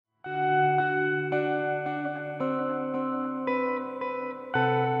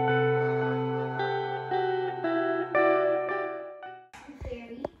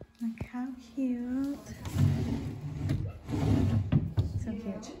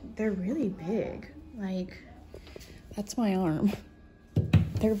they're really big. Like, that's my arm.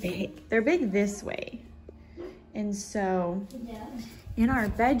 They're big. They're big this way. And so in our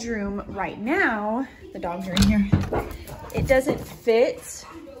bedroom right now, the dogs are in here, it doesn't fit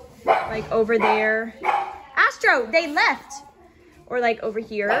like over there. Astro, they left. Or like over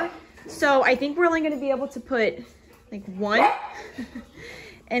here. So I think we're only gonna be able to put like one.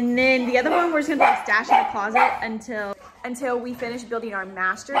 And then the other one, we're just gonna put a stash in the closet until we finish building our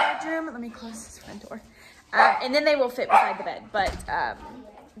master bedroom. Let me close this front door. And then they will fit beside the bed, but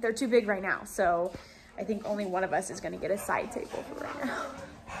they're too big right now. So I think only one of us is gonna get a side table for right now.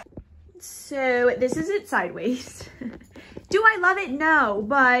 So this is it sideways. Do I love it? No,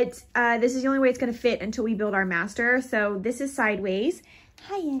 but this is the only way it's gonna fit until we build our master. So this is sideways.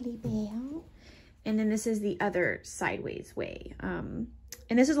 Hi, Ellie Bell. And then this is the other sideways way. And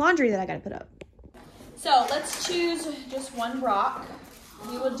this is laundry that I gotta put up. So let's choose just one rock.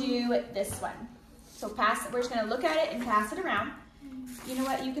 We will do this one. So we're just gonna look at it and pass it around. You know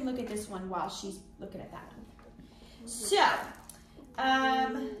what? You can look at this one while she's looking at that one. So,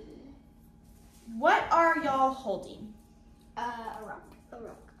 what are y'all holding? A rock. A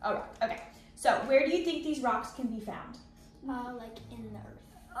rock. A rock. Okay. So, where do you think these rocks can be found? Like in the earth.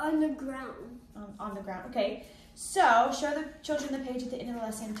 On the ground. On the ground. Okay. So, show the children the page at the end of the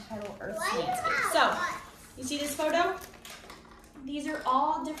lesson titled Earth's Landscape. So, you see this photo? These are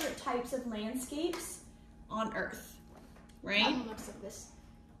all different types of landscapes on Earth, right? Looks like this.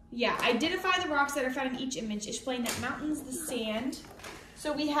 Yeah, identify the rocks that are found in each image. Explain that mountains, the sand.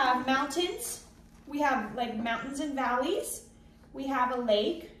 So we have mountains. We have like mountains and valleys. We have a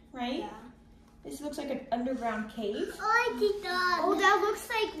lake, right? Yeah. This looks like an underground cave. Oh, I did that. Oh, that looks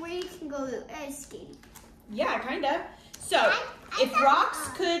like where you can go ice skating. Yeah, kind of. So, if rocks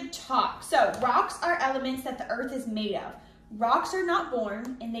could talk. So, rocks are elements that the earth is made of. Rocks are not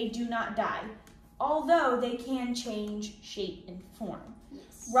born and they do not die, although they can change shape and form.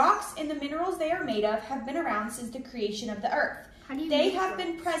 Yes. Rocks and the minerals they are made of have been around since the creation of the earth. They have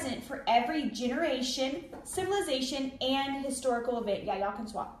been present for every generation, civilization, and historical event. Yeah, y'all can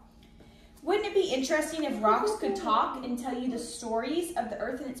swap. Wouldn't it be interesting if rocks could talk and tell you the stories of the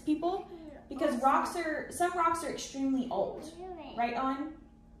earth and its people? Because some rocks are extremely old. Right, Owen?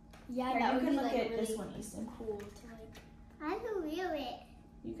 Yeah, Here, that you would can be look like at really this one, Easton. Cool to like. I can feel it.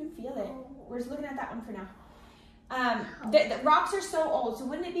 You can feel it. We're just looking at that one for now. The rocks are so old, so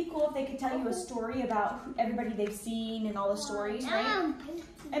wouldn't it be cool if they could tell you a story about everybody they've seen and all the stories, right?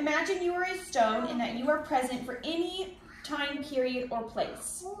 Imagine you are a stone and that you are present for any time period or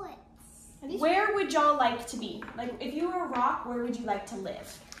place. Where would y'all like to be? Like, if you were a rock, where would you like to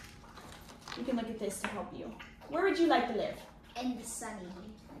live? You can look at this to help you. Where would you like to live? In the sunny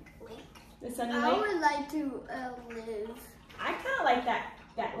lake. The sunny lake? I would like to live. I kind of like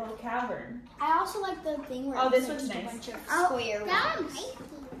that little cavern. I also like the thing where this it's one's like nice. A bunch of square rocks.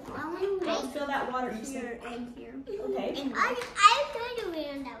 Don't fill that water, Easton. And here. Okay. And I'm going to be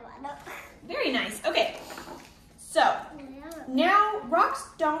in that water. Very nice. Okay. So, now rocks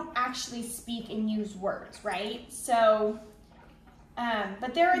don't actually speak and use words, right? So,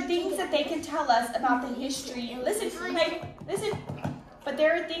 but there are things that they can tell us about the history. Listen, hey, listen. But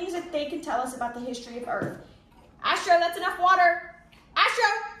there are things that they can tell us about the history of Earth. Astro, that's enough water. Astro!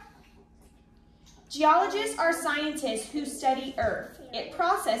 Geologists are scientists who study Earth, its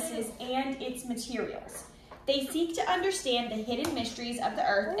processes, and its materials. They seek to understand the hidden mysteries of the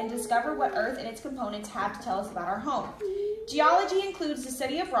Earth and discover what Earth and its components have to tell us about our home. Geology includes the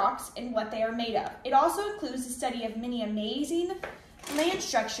study of rocks and what they are made of. It also includes the study of many amazing land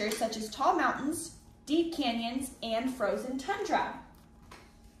structures such as tall mountains, deep canyons, and frozen tundra.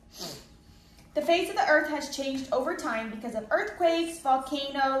 The face of the Earth has changed over time because of earthquakes,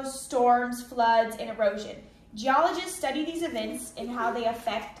 volcanoes, storms, floods, and erosion. Geologists study these events and how they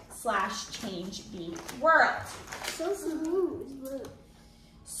affect/change the world. So smooth.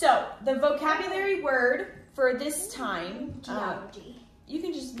 So, the vocabulary word for this time, Geology. You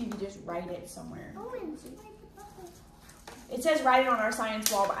can maybe just write it somewhere. It says write it on our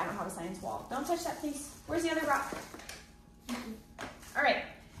science wall, but I don't have a science wall. Don't touch that, please. Where's the other rock? All right.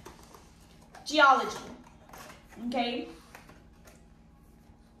 Geology. Okay.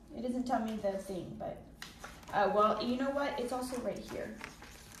 It doesn't tell me the thing, but, well, you know what? It's also right here.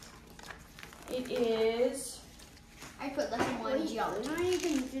 It is... I put lesson 1 geology.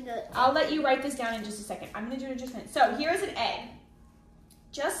 I'll let you write this down in just a second. I'm going to do it in just a minute. So, here's an egg.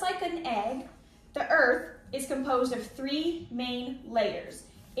 Just like an egg, the Earth is composed of 3 main layers.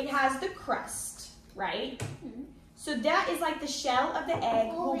 It has the crust, right? Mm-hmm. So that is like the shell of the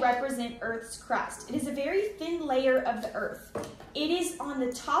egg will represent Earth's crust. It is a very thin layer of the Earth. It is on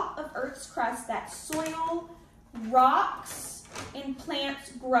the top of Earth's crust that soil, rocks, and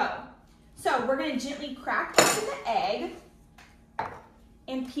plants grow. So we're going to gently crack open the egg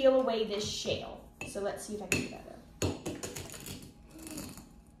and peel away this shell. So let's see if I can do that.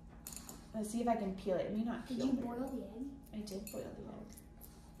 Let's see if I can peel it. It may not peel. Did you boil the egg? I did boil the egg.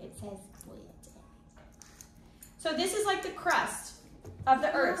 It says boiled egg. So this is like the crust of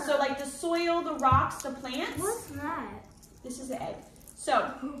the earth. So like the soil, the rocks, the plants. What's that? This is the egg.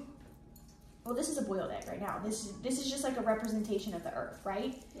 So, well, this is a boiled egg right now. This is just like a representation of the earth,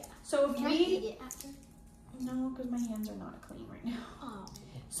 right? Yeah. So if Can I eat it after? No, because my hands are not clean right now. Oh.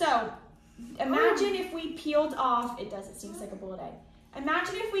 So imagine if we peeled off. It seems like a boiled egg.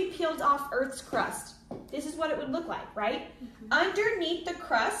 Imagine if we peeled off Earth's crust. This is what it would look like, right? Underneath the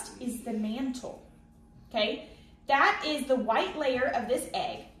crust is the mantle, okay? That is the white layer of this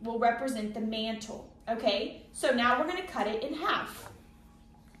egg will represent the mantle, okay? So now we're gonna cut it in half.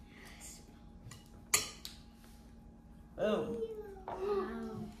 Boom.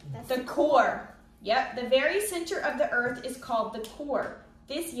 Wow. The core. Yep, the very center of the earth is called the core.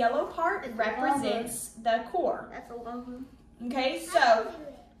 This yellow part represents the core. That's a lava. Okay, so,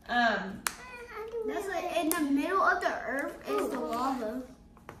 that's like in the middle of the earth is the lava.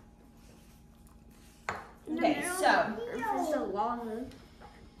 okay, so Earth is the lava.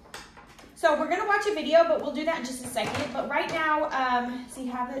 So we're gonna watch a video, but we'll do that in just a second. But right now, so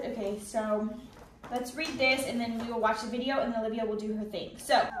you have it? Okay, so let's read this and then we will watch the video and Olivia will do her thing.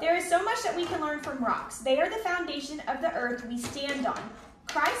 So, there is so much that we can learn from rocks. They are the foundation of the earth we stand on.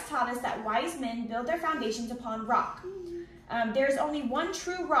 Christ taught us that wise men build their foundations upon rock. There's only one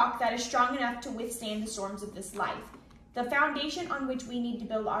true rock that is strong enough to withstand the storms of this life. The foundation on which we need to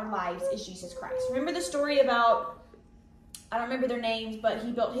build our lives is Jesus Christ. Remember the story about, I don't remember their names, but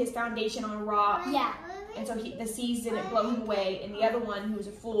he built his foundation on a rock. Yeah. And so the seas didn't blow him away. And the other one, who was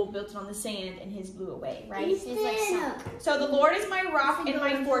a fool, built it on the sand and his blew away, right? Easton. So the Lord is my rock and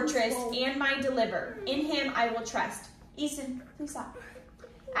my fortress and my deliverer. In him I will trust. Easton, please stop.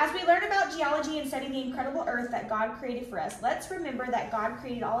 As we learn about geology and study the incredible earth that God created for us, let's remember that God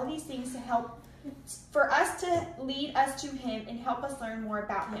created all of these things to help, for us to lead us to him and help us learn more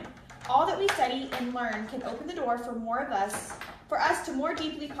about him. All that we study and learn can open the door for us to more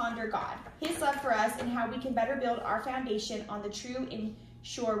deeply ponder God, his love for us, and how we can better build our foundation on the true and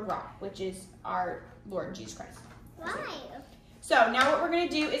sure rock, which is our Lord Jesus Christ. Why? So now what we're going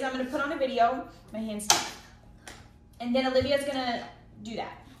to do is I'm going to put on a video, my hands down, and then Olivia's going to do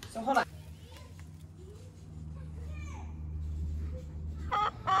that. So hold on.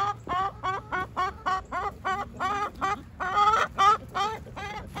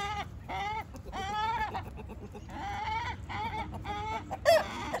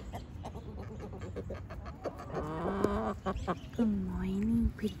 Good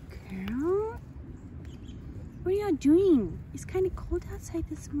morning, pretty girl. What are y'all doing? It's kind of cold outside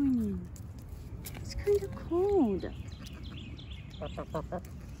this morning. It's kind of cold.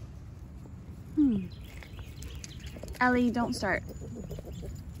 Ellie, don't start.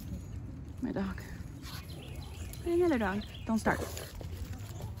 My dog. Another dog. Don't start.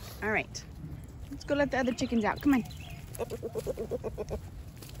 All right. Let's go let the other chickens out. Come on.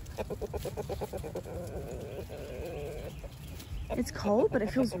 It's cold, but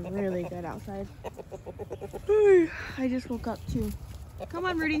it feels really good outside. I just woke up too. Come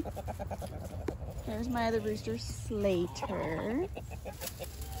on, Rudy. There's my other rooster, Slater.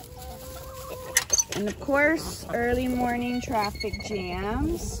 And of course, early morning traffic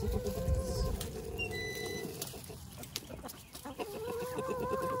jams.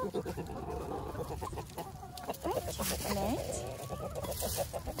 Chocolate.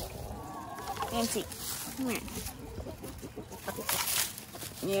 Nancy, come here.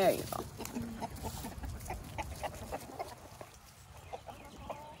 There you go.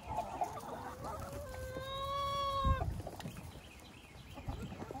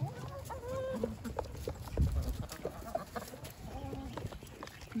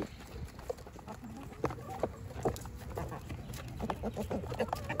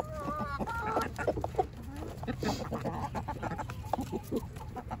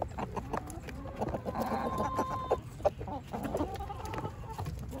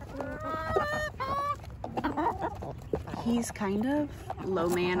 He's kind of low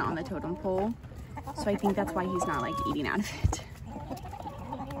man on the totem pole, so I think that's why he's not like eating out of it.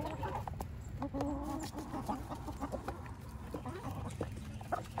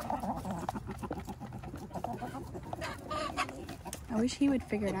 I wish he would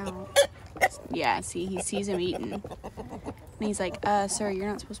figure it out. Yeah, see, he sees him eating. And he's like, sir, you're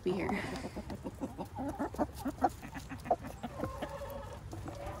not supposed to be here.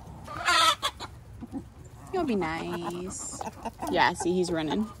 That'll be nice. Yeah, see, he's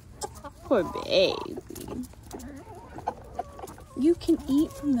running. Poor baby. You can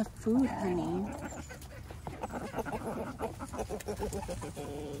eat from the food, honey.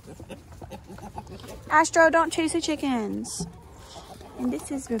 Astro, don't chase the chickens. And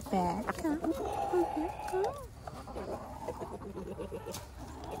this is Rebecca.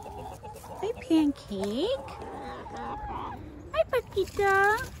 Hi, Pancake. Hi,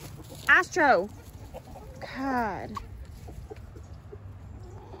 Paquita. Astro. God.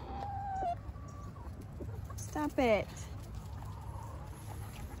 Stop it.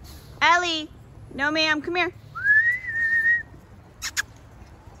 Ellie. No, ma'am. Come here.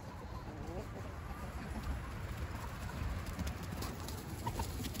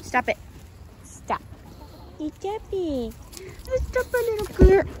 Stop it. Stop. Hey, Debbie. Stop a little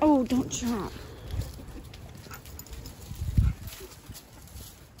girl. Oh, don't jump.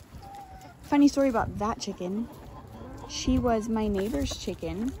 Funny story about that chicken. She was my neighbor's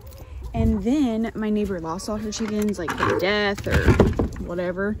chicken. And then my neighbor lost all her chickens, like from death or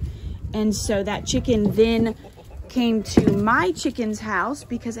whatever. And so that chicken then came to my chicken's house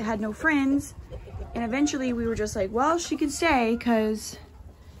because it had no friends. And eventually we were just like, well, she can stay because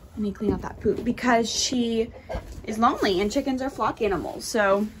I need to clean out that poop, because she is lonely and chickens are flock animals.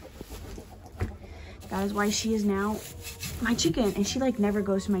 So that is why she is now my chicken. And she like never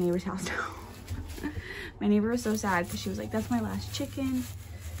goes to my neighbor's house now. My neighbor was so sad because she was like, that's my last chicken,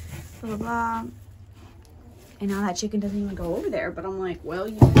 blah, blah, blah. And now that chicken doesn't even go over there. But I'm like, well,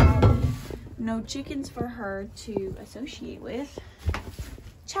 you have no chickens for her to associate with.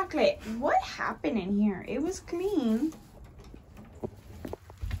 Chocolate, what happened in here? It was clean.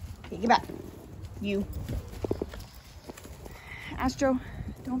 Okay, get back. You. Astro,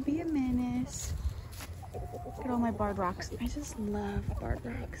 don't be a menace. Look at all my barred rocks. I just love barred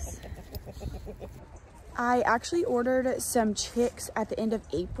rocks. I actually ordered some chicks at the end of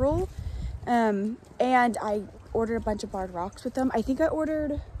April. And I ordered a bunch of barred rocks with them. I think I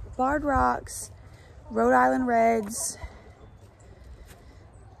ordered barred rocks, Rhode Island Reds,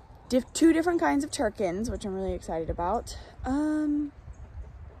 two different kinds of Turkins, which I'm really excited about. And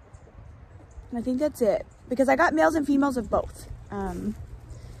I think that's it, because I got males and females of both.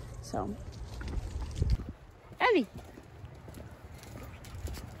 So. Ellie,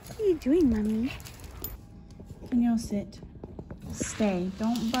 what are you doing, mommy? Can you sit? Stay.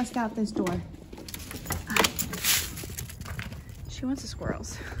 Don't bust out this door. She wants the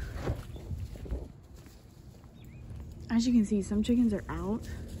squirrels. As you can see, some chickens are out.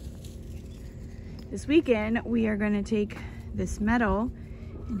 This weekend, we are going to take this metal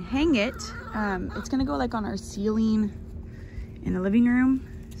and hang it. It's going to go like on our ceiling in the living room.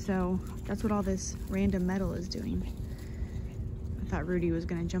 So that's what all this random metal is doing. I thought Rudy was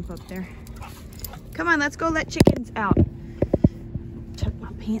going to jump up there. Come on, let's go let chickens out. Tuck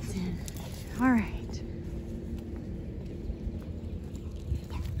my pants in. All right.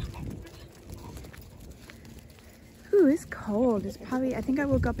 Ooh, it's cold. It's probably, I think I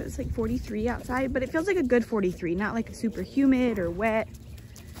woke up, it's like 43 outside, but it feels like a good 43, not like super humid or wet.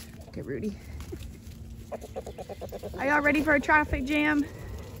 Look at Rudy. Are y'all ready for a traffic jam?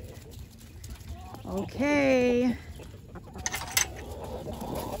 Okay.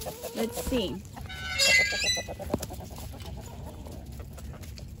 Let's see.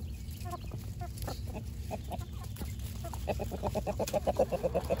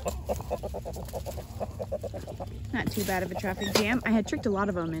 Not too bad of a traffic jam. I had tricked a lot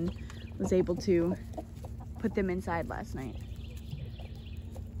of them and was able to put them inside last night.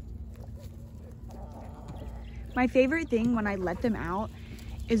 My favorite thing when I let them out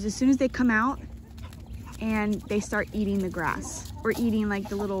is as soon as they come out and they start eating the grass or eating like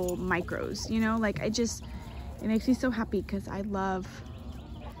the little micros, you know, like it makes me so happy because I love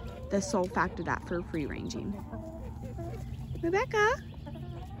the sole fact of that for free ranging. Rebecca.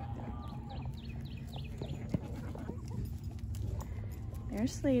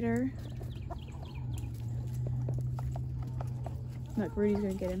 There's Slater. Look, Rudy's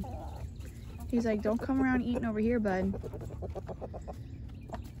gonna get him. He's like, don't come around eating over here, bud.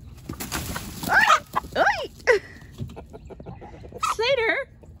 Ah! Oi! Slater,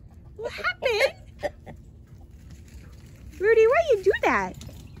 what happened? Rudy, why you do that?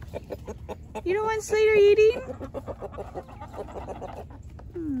 You don't want Slater eating?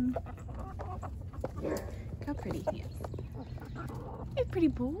 Look how pretty he is. He's a pretty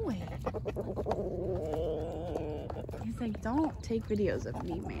boy. He's like, don't take videos of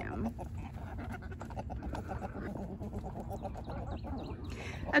me, ma'am.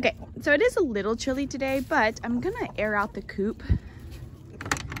 Okay, so it is a little chilly today, but I'm gonna air out the coop.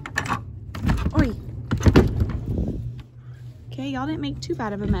 Oi, Okay, y'all didn't make too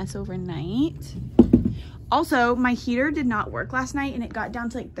bad of a mess overnight. Also, my heater did not work last night and it got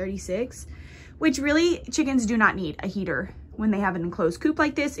down to like 36, which really chickens do not need a heater when they have an enclosed coop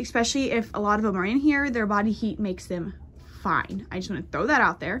like this, especially if a lot of them are in here. Their body heat makes them fine. I just want to throw that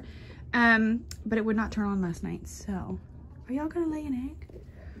out there. But it would not turn on last night. So, are y'all gonna lay an egg?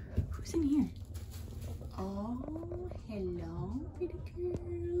 Who's in here? Oh, hello, pretty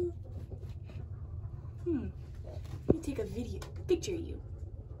girl. Let me take a picture of you.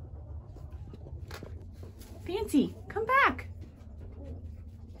 Fancy, come back.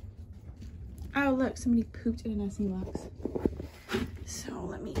 Oh, look, somebody pooped in a nesting box. So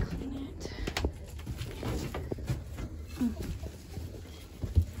let me clean it.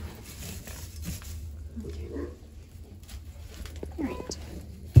 Okay. All right.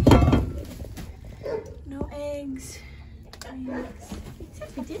 No eggs.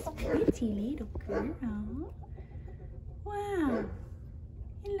 Except for this pretty little girl. Wow.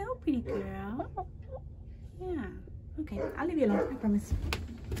 Hello, pretty girl. Yeah. Okay, I'll leave you alone, I promise.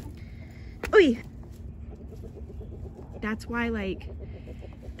 Oy! That's why, like,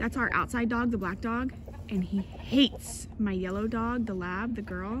 that's our outside dog, the black dog, and he hates my yellow dog, the lab, the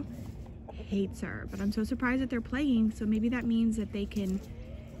girl, hates her. But I'm so surprised that they're playing, so maybe that means that they can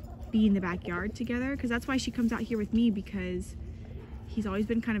be in the backyard together, because that's why she comes out here with me, because he's always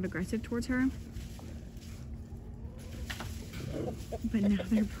been kind of aggressive towards her. But now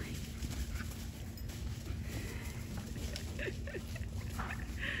they're playing.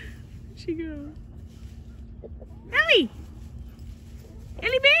 She goes, Ellie!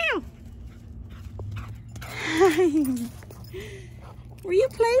 Ellie Bale! Were you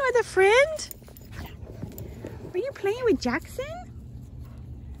playing with a friend? Were you playing with Jackson?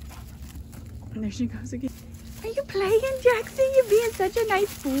 And there she goes again. Are you playing, Jackson? You're being such a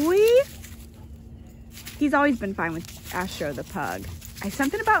nice boy. He's always been fine with Astro the pug.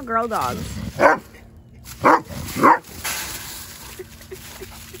 Something about girl dogs.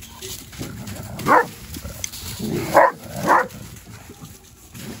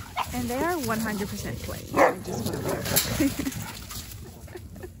 And they are 100% playing. I just want to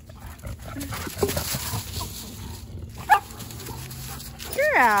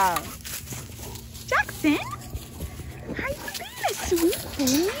Girl! Jackson? Are you being a sweet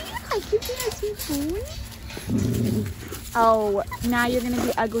boy? Are you being a sweet boy? Oh, now you're gonna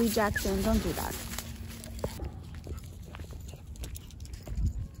be ugly, Jackson. Don't do that.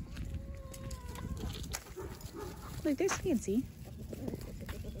 Look, there's Fancy.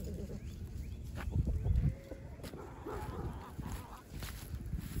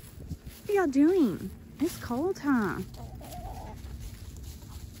 What are y'all doing? It's cold, huh?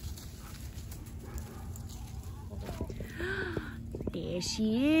 There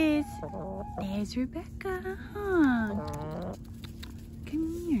she is. There's Rebecca, huh? Come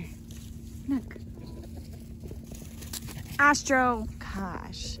here. Look. Astro,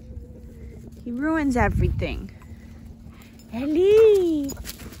 gosh. He ruins everything. Ellie!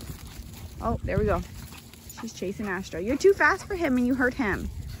 Oh, there we go. She's chasing Astro. You're too fast for him and you hurt him.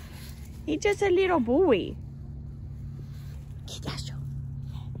 He's just a little boy. Get Astro.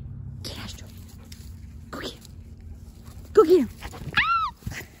 Get Astro. Go get him. Go get him.